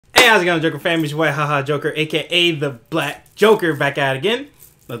Hey, how's it going, Joker fam? It's your white haha Joker, aka the Black Joker, back out again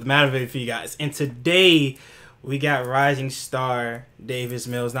with the Madden video for you guys. And today we got Rising Star Davis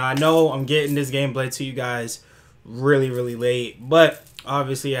Mills. Now I know I'm getting this gameplay to you guys really late, but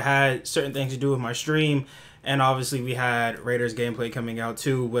obviously I had certain things to do with my stream, and obviously we had Raiders gameplay coming out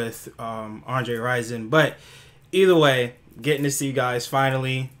too with Andre Rison. But either way, getting to see you guys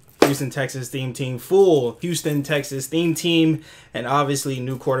finally. Houston, Texas theme team, full Houston, Texas theme team, and obviously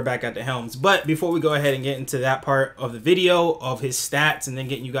new quarterback at the helms. But before we go ahead and get into that part of the video of his stats and then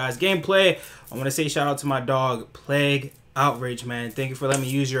getting you guys gameplay, I want to say shout out to my dog Plague Outrage, man. Thank you for letting me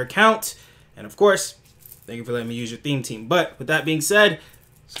use your account, and of course, thank you for letting me use your theme team. But with that being said,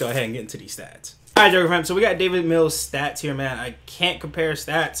 let's go ahead and get into these stats. All right, Joker fam, so we got Davis Mills stats here, man. I can't compare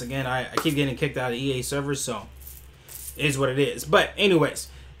stats. Again, I keep getting kicked out of EA servers, so it is what it is. But anyways,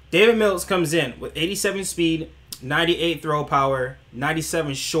 Davis Mills comes in with 87 speed, 98 throw power,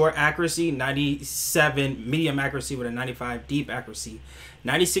 97 short accuracy, 97 medium accuracy with a 95 deep accuracy,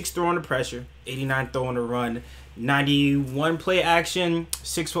 96 throw under pressure, 89 throw on the run, 91 play action,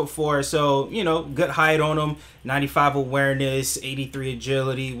 6'4", so, you know, good height on him, 95 awareness, 83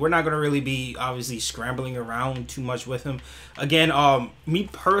 agility. We're not going to really be, obviously, scrambling around too much with him. Again, me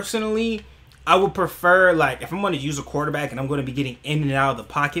personally, I would prefer, like, if I'm going to use a quarterback and I'm going to be getting in and out of the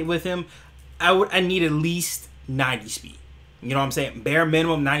pocket with him, I need at least 90 speed. You know what I'm saying? Bare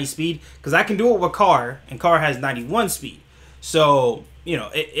minimum 90 speed, because I can do it with Carr, and Carr has 91 speed. So, you know,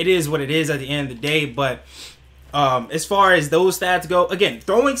 it is what it is at the end of the day. But as far as those stats go, again,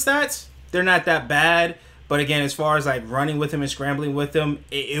 throwing stats, they're not that bad. But again, as far as, like, running with him and scrambling with him,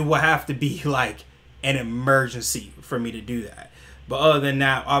 it will have to be, like, an emergency for me to do that. But other than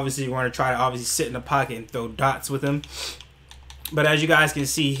that, obviously, we're going to try to obviously sit in the pocket and throw dots with him. But as you guys can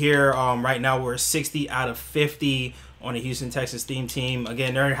see here, right now we're 60 out of 50 on the Houston, Texas theme team.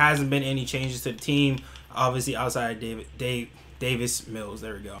 Again, there hasn't been any changes to the team, obviously, outside of Davis Mills.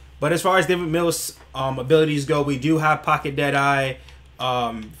 There we go. But as far as Davis Mills' abilities go, we do have Pocket Deadeye,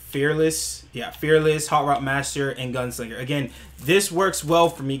 Fearless, Hot Route Master, and Gunslinger. Again, this works well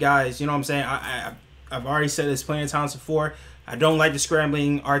for me, guys. You know what I'm saying? I've already said this plenty of times before. I don't like the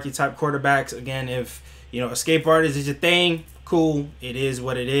scrambling archetype quarterbacks. Again, if, you know, escape artist is your thing, cool. It is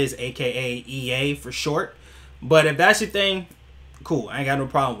what it is, aka EA for short. But if that's your thing, cool. I ain't got no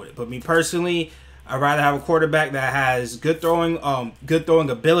problem with it. But me personally, I'd rather have a quarterback that has good throwing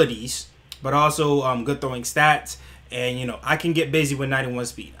abilities, but also good throwing stats. And, you know, I can get busy with 91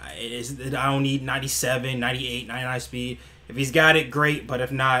 speed. I don't need 97, 98, 99 speed. If he's got it, great. But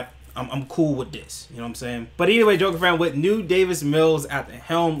if not, I'm cool with this. You know what I'm saying? But either way, Joker fan, with new Davis Mills at the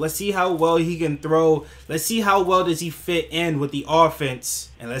helm, let's see how well he can throw. Let's see how well does he fit in with the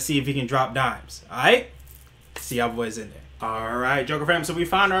offense. And let's see if he can drop dimes. All right? See how boys in there. All right, Joker fam. So we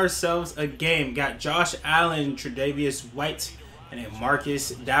found ourselves a game. Got Josh Allen, Tre'Davious White, and then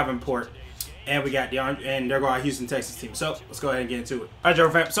Marcus Davenport. And we got DeAndre, and they're going to Houston, Texas team. So let's go ahead and get into it. All right,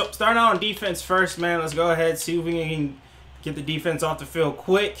 Joker fam. So starting out on defense first, man. Let's go ahead, see if we can get the defense off the field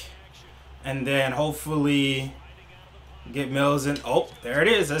quick. And then hopefully get Mills in. Oh, there it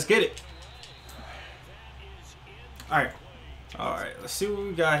is. Let's get it. All right. Let's see what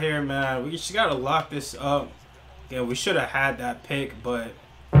we got here, man. We just gotta lock this up. Yeah, we should have had that pick, but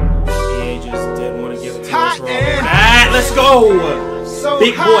EA just didn't want to give it to us. Let's go,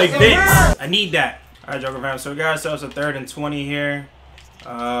 big boy Vince. I need that. All right, Joker fam. So we got ourselves a 3rd and 20 here.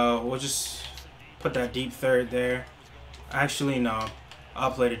 We'll just put that deep third there. Actually, no. I'll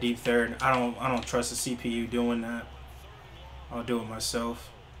play the deep third. I don't trust the CPU doing that. I'll do it myself.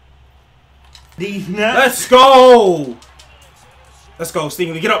 Let's go! Let's go,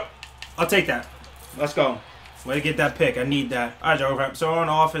 Stephen. Get up. I'll take that. Let's go. Way to get that pick. I need that. All right, Joe. So on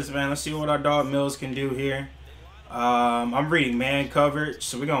offense, man, let's see what our dog Mills can do here. I'm reading man coverage,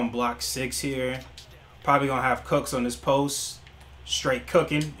 so we're going to block 6 here. Probably going to have Cooks on this post. Straight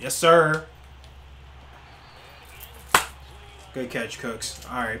cooking. Yes, sir. Good catch, Cooks.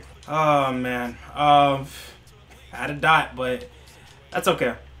 All right. Oh, man. Had a dot, but that's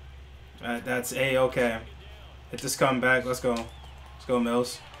okay. That's A-okay. Hit this comeback. Let's go. Let's go,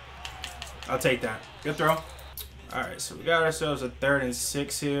 Mills. I'll take that. Good throw. All right, so we got ourselves a 3rd and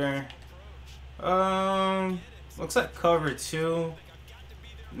 6 here. Looks like cover 2.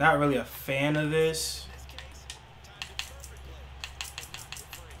 Not really a fan of this.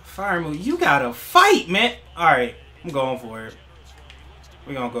 Fire move. You gotta fight, man. All right. I'm going for it.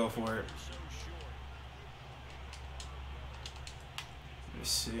 We're going to go for it. Let's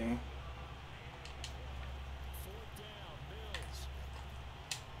see.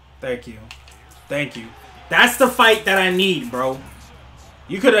 Thank you. Thank you. That's the fight that I need, bro.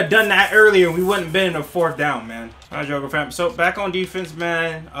 You could have done that earlier. We wouldn't have been in a 4th down, man. All right, Joker fam. So back on defense,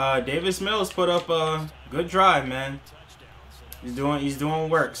 man. Davis Mills put up a good drive, man. He's doing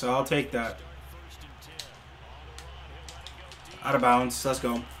work, so I'll take that. Out of bounds. Let's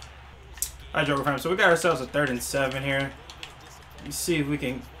go. All right, Joker fam. So we got ourselves a 3rd and 7 here. Let's see if we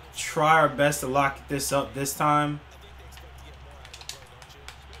can try our best to lock this up this time.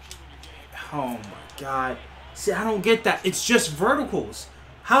 Oh my God. See, I don't get that. It's just verticals.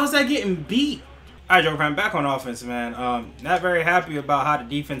 How is that getting beat? All right, Joker fam, back on offense, man. Not very happy about how the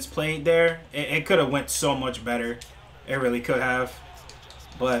defense played there. It could have went so much better. It really could have.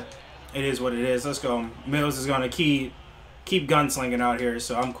 But it is what it is. Let's go. Mills is going to keep gunslinging out here,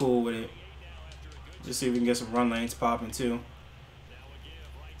 so I'm cool with it. Let's see if we can get some run lanes popping, too.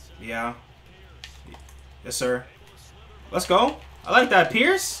 Yeah. Yes, sir. Let's go. I like that,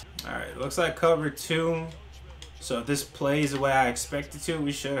 Pierce. All right, looks like cover 2. So if this plays the way I expect it to,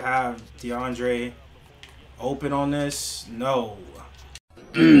 we should have DeAndre open on this. No.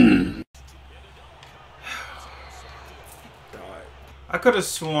 God. I could have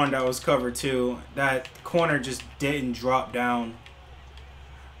sworn that was cover 2. That corner just didn't drop down.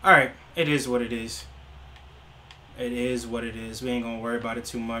 All right, it is what it is. It is what it is. We ain't going to worry about it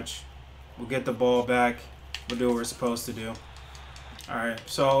too much. We'll get the ball back. We'll do what we're supposed to do. All right,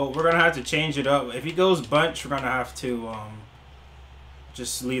 so we're going to have to change it up. If he goes bunch, we're going to have to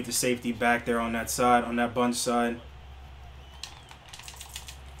just leave the safety back there on that side, on that bunch side.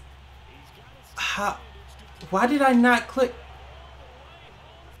 Why did I not click?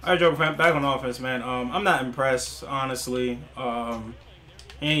 All right, Joker fam, back on offense, man. I'm not impressed, honestly.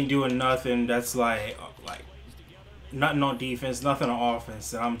 He ain't doing nothing that's like nothing on defense, nothing on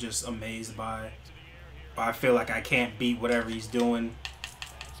offense that I'm just amazed by. I feel like I can't beat whatever he's doing.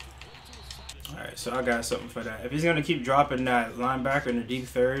 All right, so I got something for that. If he's gonna keep dropping that linebacker in the deep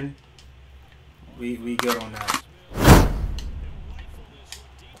 3rd, we good on that.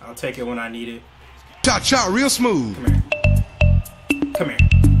 I'll take it when I need it. Shot real smooth. Come here. Come here.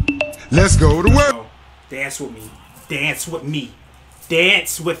 Let's go to work. Dance with me. Dance with me.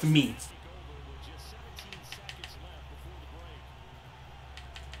 Dance with me.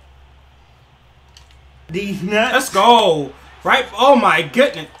 These nuts. Let's go. Right. Oh my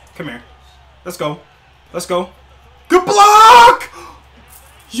goodness. Come here. Let's go. Let's go. Good block.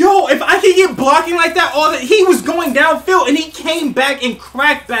 Yo, if I could get blocking like that, all that he was going downfield and he came back and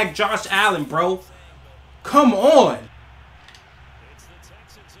cracked back Josh Allen, bro. Come on. It's the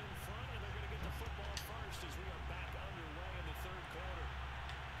Texans in front, and they're going to get the football first as we are back underway in the 3rd quarter.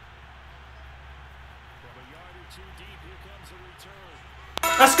 From a yard or 2 deep, here comes a return.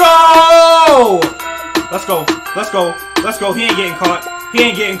 Let's go! Let's go. Let's go. Let's go. He ain't getting caught. He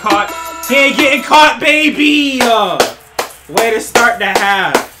ain't getting caught. He ain't getting caught, baby! Way to start the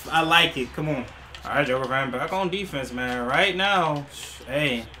half. I like it. Come on. All right, Joker fam, back on defense, man. Right now,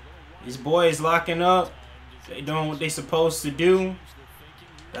 hey, these boys locking up. They doing what they supposed to do.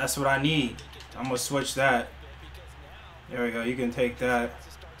 That's what I need. I'm going to switch that. There we go. You can take that.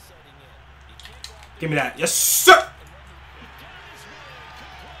 Give me that. Yes, sir!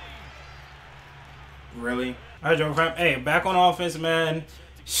 Really? All right, Joker fam. Hey, back on offense, man.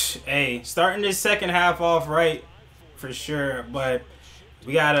 Hey, starting this second half off right for sure, but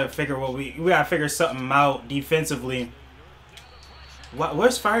we gotta figure we gotta figure something out defensively.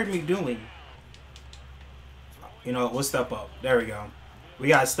 What's Fired Me doing? You know, we'll step up. There we go. We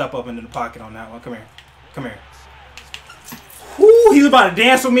gotta step up into the pocket on that one. Come here. Come here. Whoo, he was about to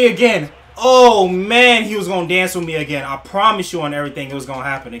dance with me again. Oh man, he was gonna dance with me again. I promise you on everything it was gonna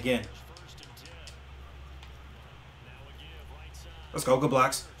happen again. Let's go. Good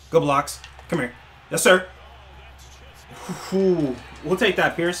blocks. Good blocks. Come here. Yes, sir. Ooh. We'll take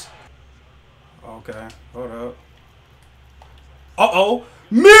that, Pierce. Okay. Hold up. Uh-oh.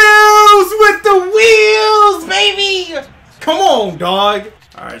 Mills with the wheels, baby! Come on, dog.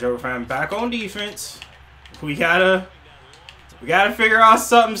 All right, Joker fam. Back on defense. We gotta figure out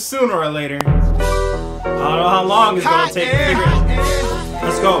something sooner or later. I don't know how long it's gonna take to figure it out.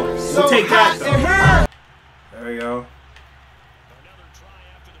 Let's go. We'll take that, though. There we go.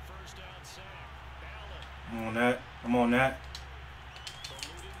 I'm on that. I'm on that.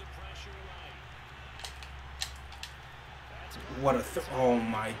 What a oh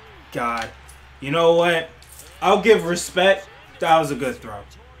my God. You know what? I'll give respect. That was a good throw.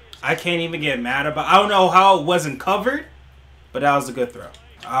 I can't even get mad about. I don't know how it wasn't covered, but that was a good throw.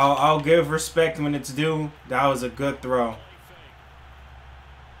 I'll give respect when it's due. That was a good throw.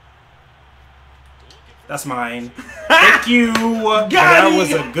 That's mine. Thank you. That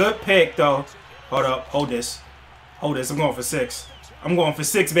was a good pick, though. Hold up. Hold this. Hold this. I'm going for 6. I'm going for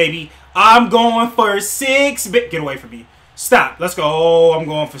 6, baby. I'm going for 6. Get away from me. Stop. Let's go. Oh, I'm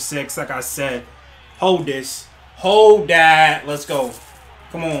going for 6. Like I said. Hold this. Hold that. Let's go.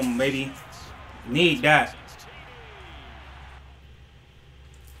 Come on, baby. Need that.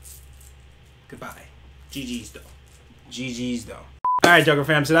 Goodbye. GG's, though. GG's, though. Alright, Joker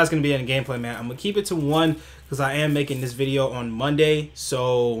fam. So that's going to be in the gameplay, man. I'm going to keep it to 1 because I am making this video on Monday.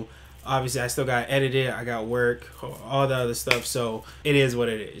 So obviously, I still got to edit it. I got work, all the other stuff. So it is what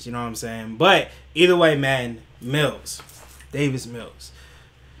it is. You know what I'm saying? But either way, man, Mills. Davis Mills.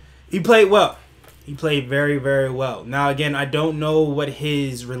 He played well. He played very, very well. Now, again, I don't know what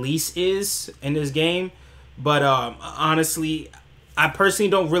his release is in this game. But honestly, I personally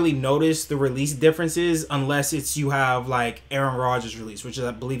don't really notice the release differences unless it's you have like Aaron Rodgers' release, which is,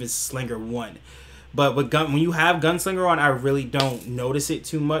 I believe is Slinger 1. But with when you have Gunslinger on, I really don't notice it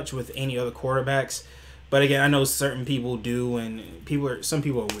too much with any other quarterbacks. But again, I know certain people do, and some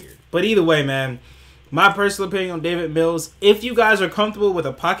people are weird. But either way, man, my personal opinion on Davis Mills, if you guys are comfortable with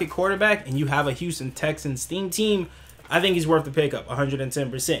a pocket quarterback and you have a Houston Texans team, I think he's worth the pickup,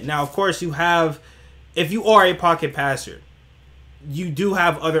 110%. Now, of course, if you are a pocket passer, you do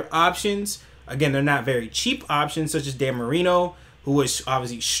have other options. Again, they're not very cheap options, such as Dan Marino, who is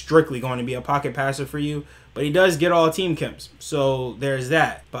obviously strictly going to be a pocket passer for you. But he does get all team chems. So there's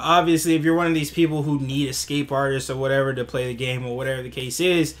that. But obviously, if you're one of these people who need escape artists or whatever to play the game or whatever the case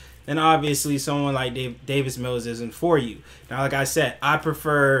is, then obviously someone like Davis Mills isn't for you. Now, like I said, I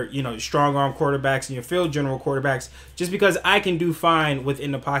prefer, strong arm quarterbacks and your field general quarterbacks just because I can do fine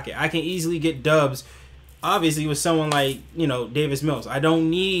within the pocket. I can easily get dubs, obviously, with someone like, Davis Mills. I don't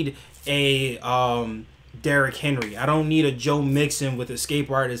need a Derrick Henry. I don't need a Joe Mixon with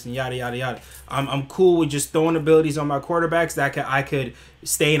escape artists and yada, yada, yada. I'm cool with just throwing abilities on my quarterbacks that I could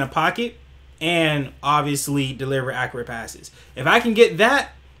stay in a pocket and obviously deliver accurate passes. If I can get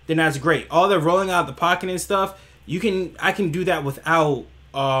that, then that's great. All the rolling out the pocket and stuff, I can do that without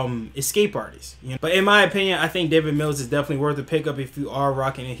escape artists. But in my opinion, I think Davis Mills is definitely worth a pickup if you are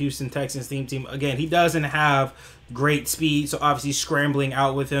rocking a Houston Texans team. Again, he doesn't have great speed, so obviously scrambling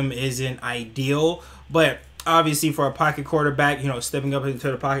out with him isn't ideal. But obviously for a pocket quarterback, stepping up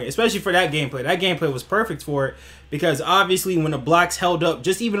into the pocket, especially for that gameplay was perfect for it because obviously when the blocks held up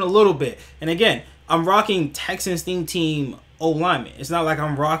just even a little bit, and again, I'm rocking Texans team O-lineman. It's not like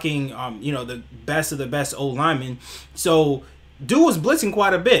I'm rocking, the best of the best O-lineman. So dude was blitzing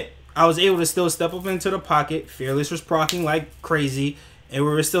quite a bit. I was able to still step up into the pocket. Fearless was procking like crazy, and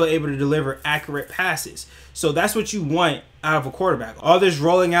we were still able to deliver accurate passes. So that's what you want out of a quarterback. All this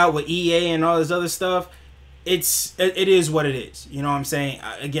rolling out with EA and all this other stuff, it is what it is. You know what I'm saying?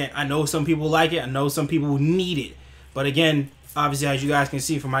 Again, I know some people like it. I know some people need it. But again, obviously, as you guys can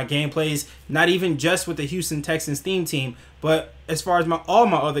see from my gameplays, not even just with the Houston Texans team, but as far as all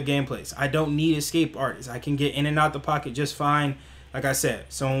my other gameplays, I don't need escape artists. I can get in and out the pocket just fine. Like I said,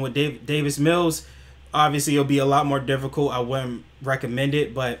 someone with Davis Mills, obviously it'll be a lot more difficult. I wouldn't recommend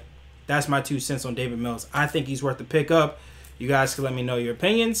it, but that's my 2 cents on Davis Mills. I think he's worth the pickup. You guys can let me know your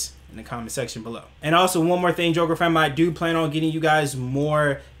opinions in the comment section below. And also one more thing, Joker fam, I do plan on getting you guys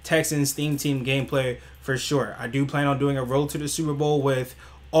more Texans team gameplay for sure. I do plan on doing a road to the Super Bowl with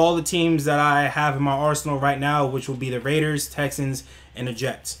all the teams that I have in my arsenal right now, which will be the Raiders, Texans, and the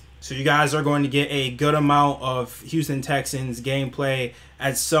Jets. So you guys are going to get a good amount of Houston Texans gameplay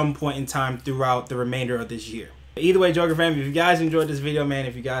at some point in time throughout the remainder of this year. Either way, Joker fam, if you guys enjoyed this video, man,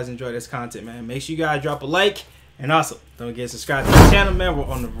 if you guys enjoyed this content, man, make sure you guys drop a like. And also, don't forget to subscribe to the channel, man. We're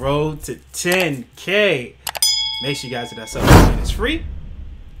on the road to 10K. Make sure you guys do that sub button. It's free.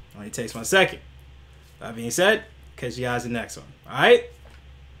 Only takes 1 second. That being said, catch you guys in the next one. All right?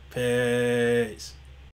 Peace.